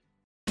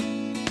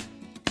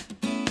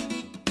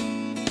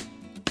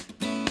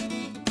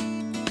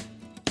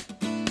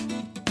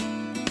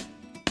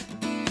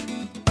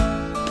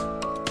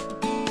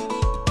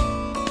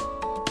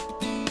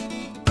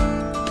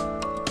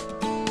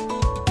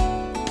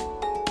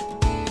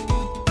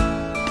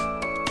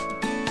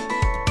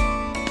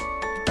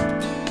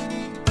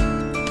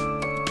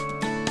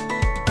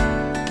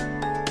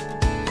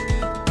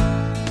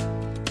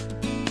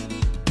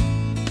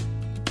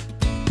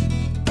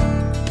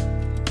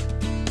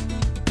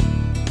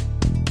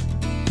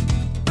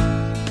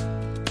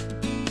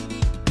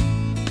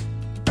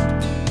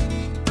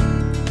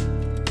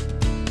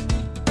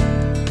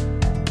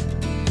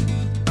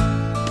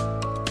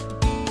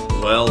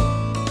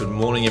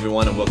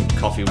Welcome to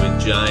Coffee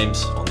with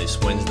James on this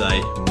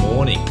Wednesday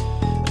morning,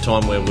 a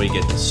time where we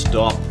get to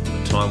stop,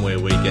 a time where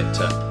we get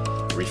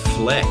to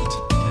reflect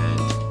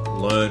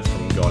and learn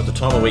from God, the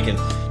time where we can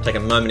take a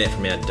moment out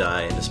from our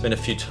day and to spend a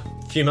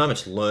few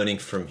moments learning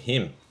from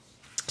Him.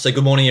 So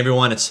good morning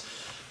everyone, it's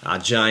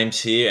James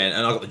here,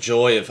 and I've got the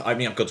joy of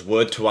opening up God's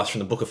Word to us from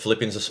the book of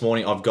Philippians this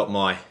morning. I've got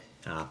my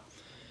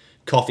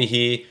coffee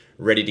here,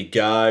 ready to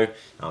go.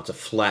 It's a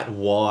flat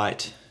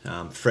white,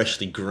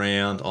 freshly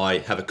ground. I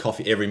have a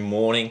coffee every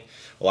morning.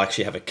 I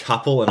actually have a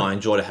couple, and I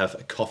enjoy to have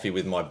a coffee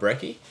with my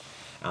brekkie.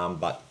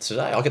 But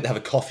today I'll get to have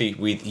a coffee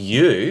with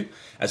you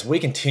as we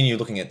continue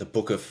looking at the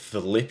book of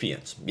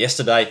Philippians.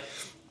 Yesterday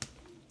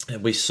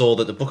we saw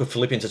that the book of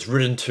Philippians is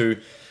written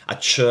to a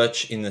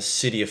church in the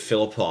city of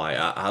Philippi,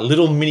 a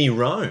little mini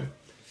Rome,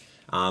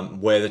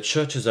 where the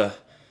church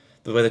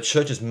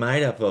is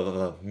made up of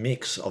a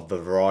mix of a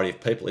variety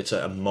of people. It's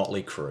a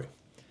motley crew.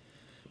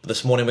 But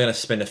this morning we're going to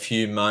spend a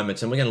few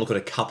moments and we're going to look at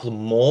a couple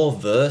more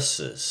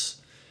verses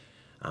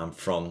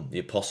from the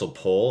Apostle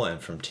Paul and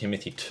from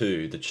Timothy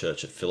to the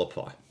church at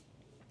Philippi.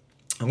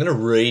 I'm going to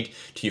read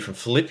to you from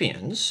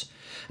Philippians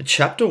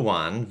chapter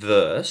 1,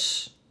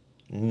 verse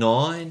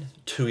 9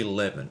 to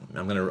 11.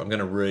 I'm going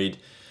to read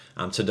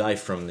today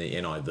from the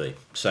NIV.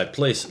 So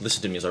please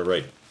listen to me as I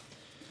read.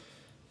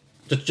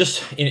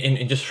 Just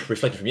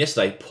reflecting from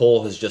yesterday,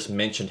 Paul has just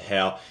mentioned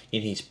how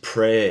in his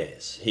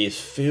prayers he is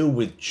filled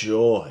with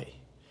joy.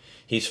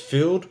 He's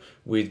filled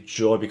with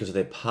joy because of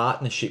their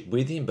partnership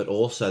with him, but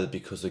also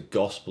because the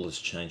gospel is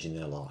changing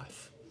their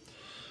life.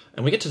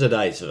 And we get to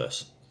today's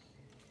verse.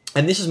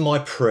 And this is my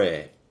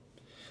prayer,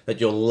 that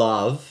your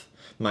love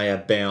may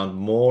abound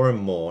more and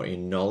more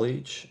in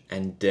knowledge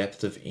and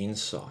depth of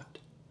insight,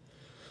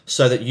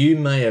 so that you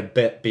may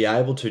be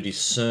able to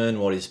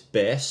discern what is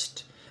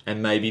best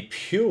and may be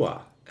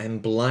pure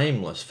and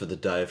blameless for the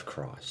day of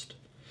Christ,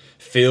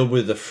 filled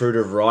with the fruit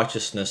of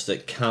righteousness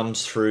that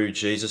comes through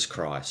Jesus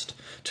Christ,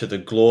 to the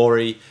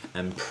glory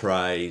and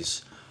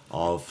praise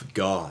of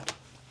God.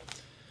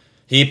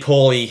 Here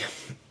Paul,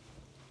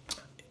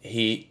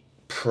 he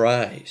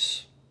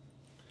prays.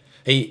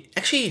 He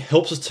actually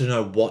helps us to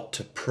know what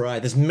to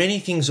pray. There's many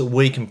things that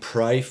we can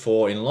pray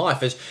for in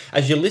life.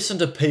 As you listen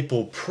to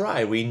people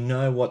pray, we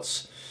know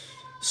what's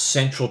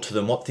central to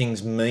them, what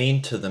things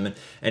mean to them.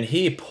 And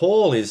here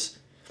Paul he's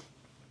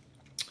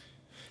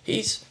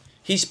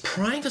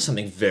praying for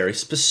something very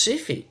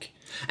specific.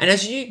 And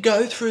as you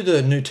go through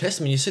the New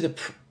Testament, you see that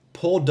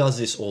Paul does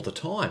this all the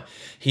time.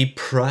 He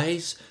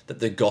prays that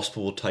the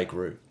gospel will take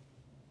root.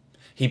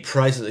 He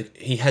prays that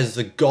he has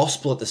the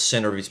gospel at the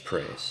center of his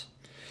prayers.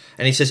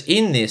 And he says,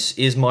 in this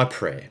is my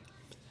prayer,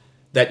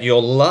 that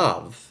your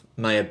love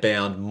may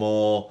abound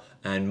more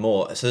and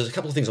more. So there's a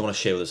couple of things I want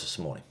to share with us this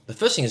morning. The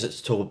first thing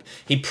is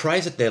he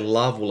prays that their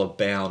love will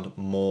abound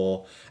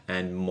more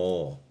and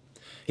more.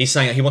 He's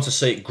saying that he wants to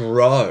see it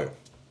grow.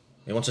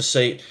 He wants to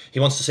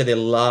see their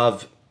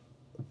love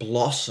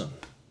blossom.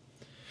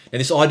 Now,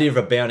 this idea of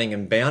abounding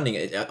and bounding,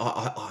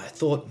 I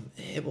thought,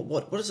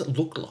 what does it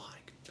look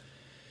like?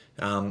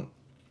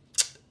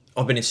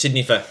 I've been in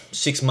Sydney for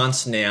 6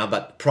 months now,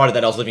 but prior to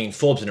that I was living in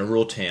Forbes in a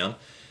rural town.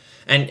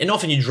 And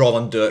often you drive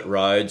on dirt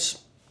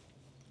roads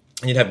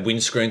and you'd have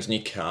windscreens in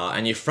your car,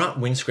 and your front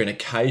windscreen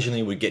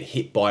occasionally would get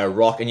hit by a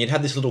rock, and you'd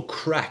have this little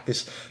crack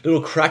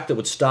that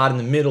would start in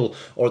the middle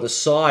or at the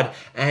side.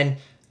 And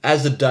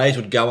as the days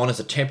would go on, as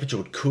the temperature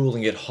would cool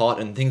and get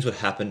hot and things would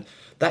happen,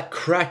 that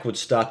crack would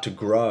start to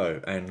grow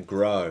and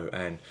grow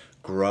and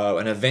grow,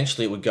 and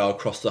eventually it would go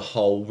across the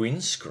whole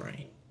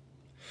windscreen.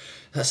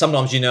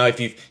 Sometimes, if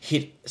you've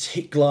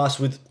hit glass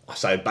with,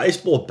 a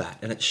baseball bat,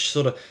 and it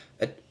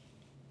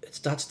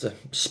starts to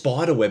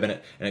spiderweb,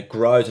 and it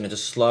grows, and it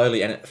just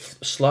slowly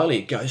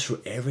it goes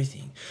through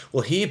everything.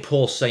 Well, here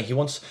Paul's saying he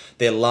wants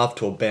their love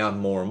to abound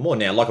more and more.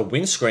 Now, like a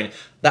windscreen,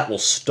 that will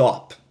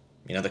stop.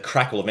 The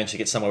crack will eventually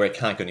get somewhere where it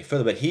can't go any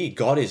further. But here,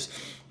 God is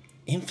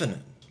infinite.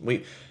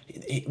 We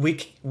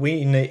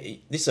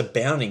need this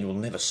abounding will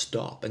never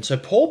stop. And so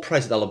Paul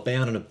prays that they'll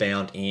abound and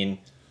abound in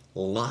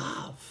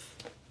love.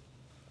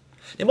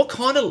 Now,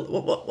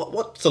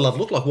 what's the love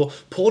look like? Well,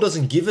 Paul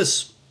doesn't give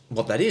us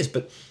what that is,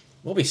 but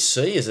what we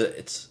see is that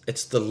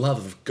it's the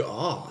love of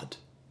God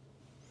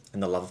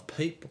and the love of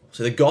people.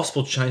 So the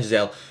gospel changes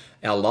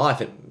our life.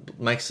 It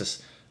makes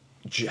us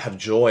have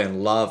joy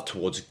and love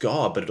towards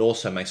God, but it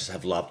also makes us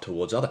have love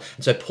towards others.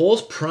 And so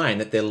Paul's praying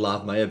that their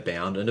love may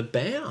abound and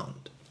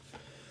abound.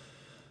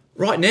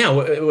 Right now,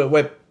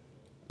 we're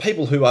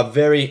people who are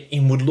very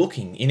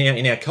inward-looking.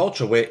 In our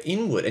culture, we're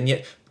inward, and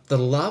yet the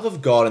love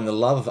of God and the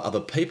love of other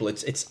people,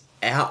 it's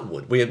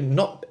outward.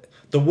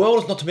 The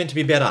world is not meant to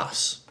be about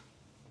us.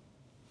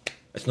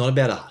 It's not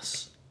about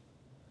us,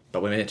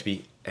 but we're meant to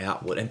be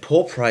outward. And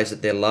Paul prays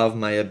that their love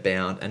may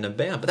abound and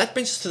abound. But that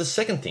brings us to the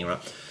second thing, right,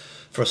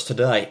 for us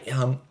today.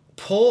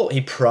 Paul,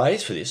 he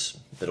prays for this,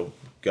 that'll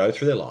go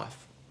through their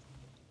life.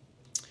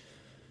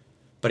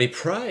 But he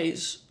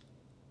prays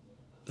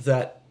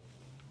that,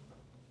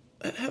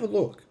 have a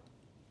look,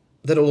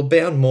 that it will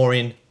abound more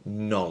in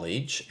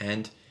knowledge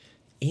and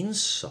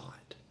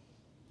insight.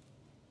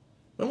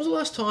 When was the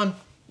last time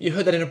You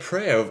heard that in a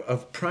prayer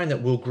of praying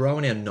that we'll grow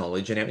in our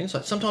knowledge and our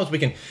insight. Sometimes we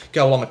can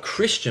go, well, I'm a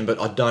Christian,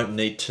 but I don't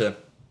need to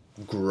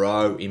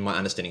grow in my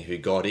understanding of who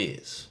God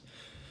is.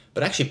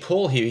 But actually,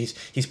 Paul here,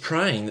 he's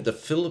praying that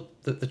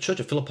the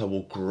church of Philippi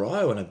will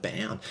grow and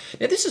abound.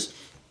 Now, this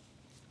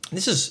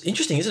is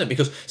interesting, isn't it?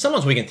 Because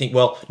sometimes we can think,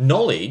 well,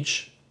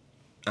 knowledge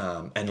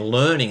and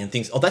learning and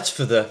things, that's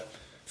for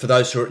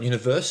those who are at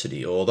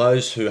university or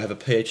those who have a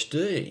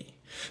PhD.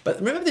 But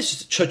remember,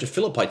 this church of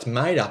Philippi, it's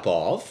made up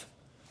of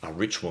a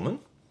rich woman,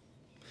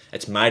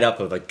 it's made up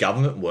of a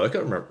government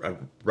worker, a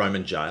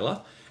Roman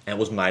jailer, and it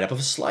was made up of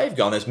a slave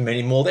girl, and there's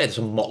many more there. There's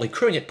a motley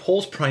crew, and yet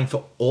Paul's praying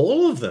for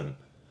all of them.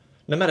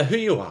 No matter who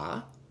you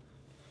are,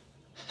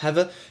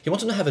 he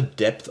wants them to have a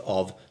depth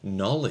of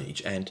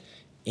knowledge and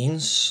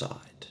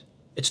insight.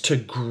 It's to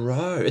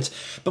grow.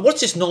 But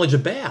what's this knowledge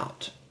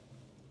about?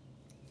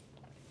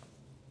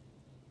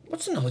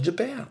 What's the knowledge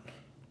about?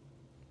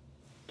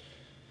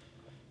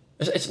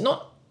 It's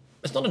not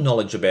a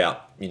knowledge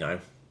about,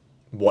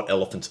 what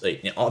elephants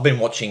eat. Now, I've been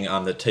watching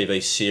the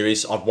TV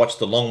series. I've watched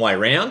The Long Way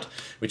Round,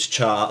 which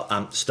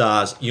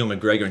stars Ewan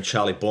McGregor and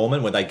Charlie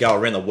Boorman, where they go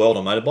around the world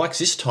on motorbikes.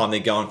 This time they're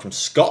going from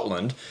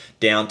Scotland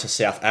down to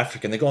South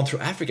Africa, and they're going through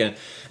Africa.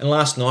 And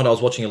last night I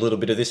was watching a little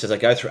bit of this as they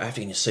go through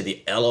Africa, and you see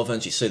the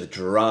elephants, you see the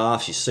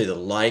giraffes, you see the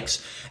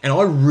lakes, and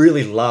I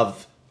really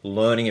love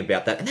learning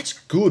about that. And that's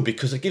good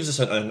because it gives us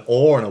an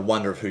awe and a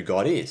wonder of who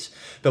God is.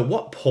 But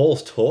what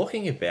Paul's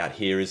talking about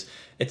here is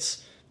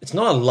it's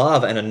not a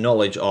love and a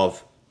knowledge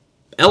of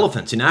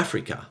elephants in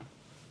Africa,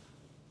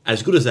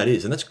 as good as that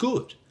is, and that's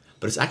good,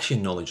 but it's actually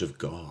a knowledge of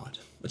God.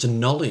 It's a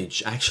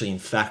knowledge, actually, in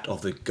fact,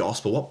 of the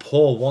gospel. What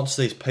Paul wants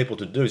these people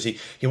to do is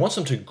he wants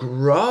them to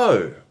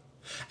grow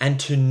and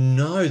to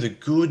know the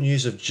good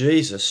news of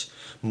Jesus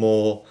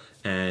more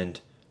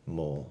and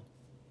more.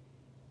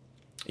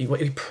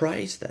 He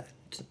prays that.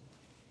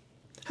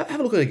 Have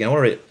a look at it again. I want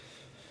to read it.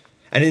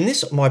 And in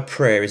this, my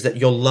prayer is that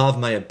your love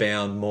may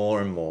abound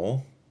more and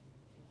more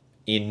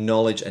in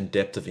knowledge and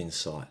depth of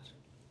insight.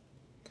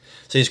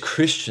 So as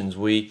Christians,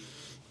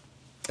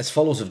 as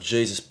followers of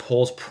Jesus,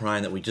 Paul's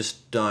praying that we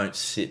just don't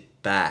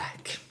sit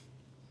back.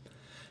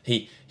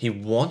 He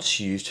wants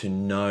you to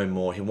know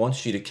more. He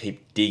wants you to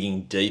keep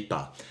digging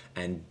deeper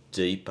and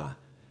deeper.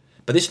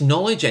 But this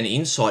knowledge and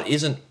insight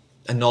isn't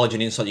a knowledge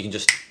and insight you can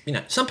just,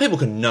 some people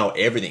can know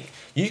everything.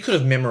 You could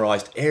have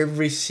memorized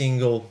every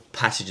single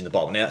passage in the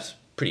Bible. Now, that's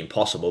pretty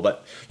impossible,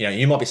 but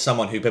you might be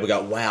someone who people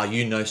go, wow,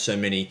 you know so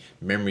many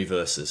memory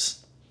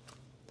verses.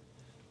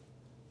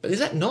 But is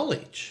that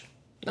knowledge?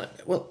 No,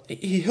 well,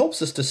 he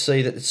helps us to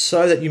see that it's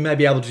so that you may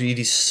be able to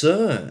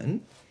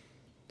discern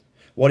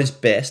what is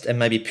best and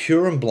may be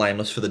pure and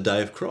blameless for the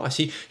day of Christ.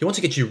 He wants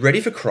to get you ready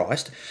for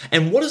Christ.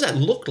 And what does that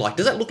look like?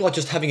 Does that look like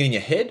just having it in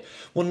your head?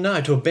 Well, no.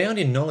 To abound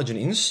in knowledge and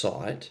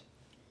insight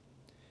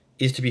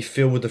is to be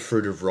filled with the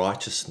fruit of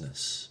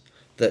righteousness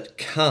that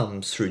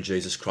comes through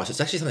Jesus Christ.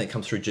 It's actually something that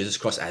comes through Jesus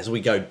Christ as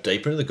we go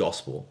deeper into the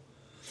gospel.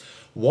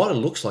 What it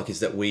looks like is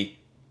that we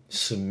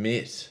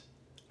submit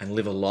and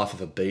live a life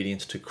of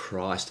obedience to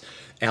Christ.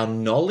 Our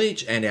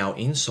knowledge and our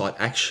insight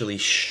actually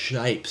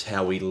shapes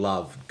how we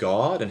love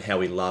God and how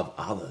we love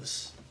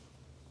others.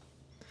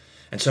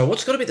 And so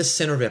what's got to be at the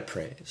center of our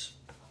prayers?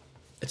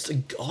 It's the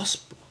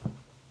gospel.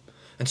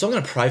 And so I'm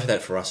going to pray for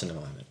that for us in a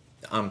moment.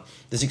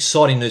 There's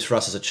exciting news for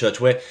us as a church.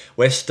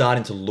 We're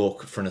starting to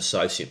look for an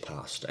associate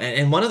pastor.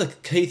 And one of the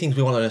key things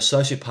we want an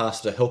associate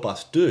pastor to help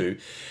us do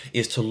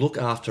is to look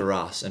after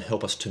us and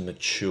help us to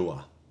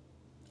mature.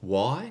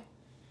 Why?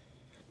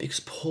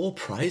 Because Paul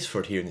prays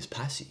for it here in this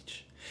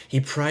passage.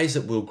 He prays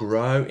that we'll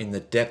grow in the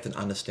depth and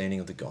understanding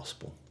of the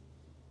gospel.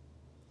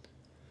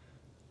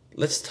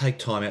 Let's take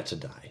time out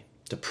today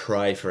to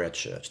pray for our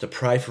church, to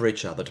pray for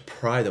each other, to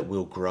pray that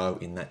we'll grow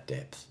in that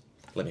depth.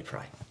 Let me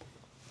pray.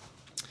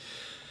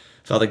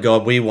 Father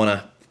God, we want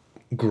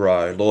to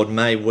grow. Lord,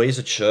 may we as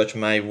a church,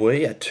 may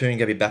we at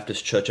Toongabbie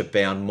Baptist Church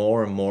abound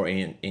more and more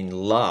in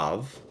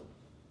love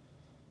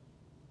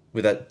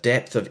with that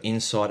depth of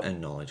insight and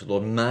knowledge.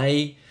 Lord,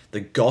 may the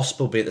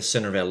gospel be at the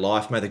center of our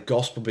life. May the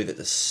gospel be at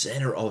the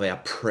center of our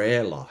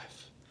prayer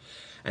life.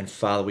 And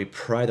Father, we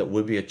pray that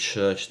we'll be a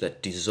church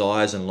that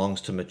desires and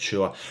longs to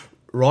mature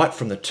right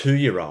from the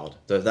 2-year-old,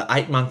 the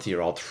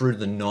 8-month-year-old through to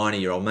the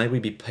 90-year-old. May we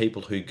be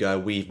people who go,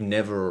 we've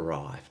never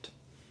arrived.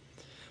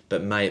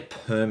 But may it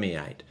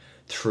permeate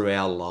through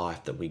our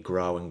life that we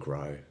grow and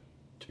grow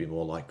to be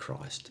more like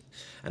Christ.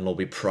 And Lord,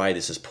 we pray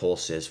this, as Paul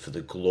says, for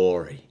the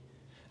glory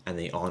and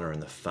the honor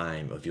and the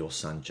fame of your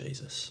Son,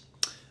 Jesus.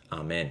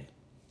 Amen.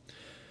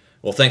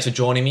 Well, thanks for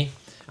joining me.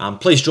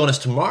 Please join us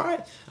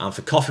tomorrow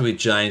for Coffee with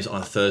James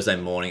on a Thursday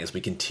morning as we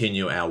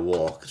continue our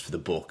walk through the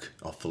book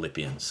of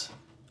Philippians.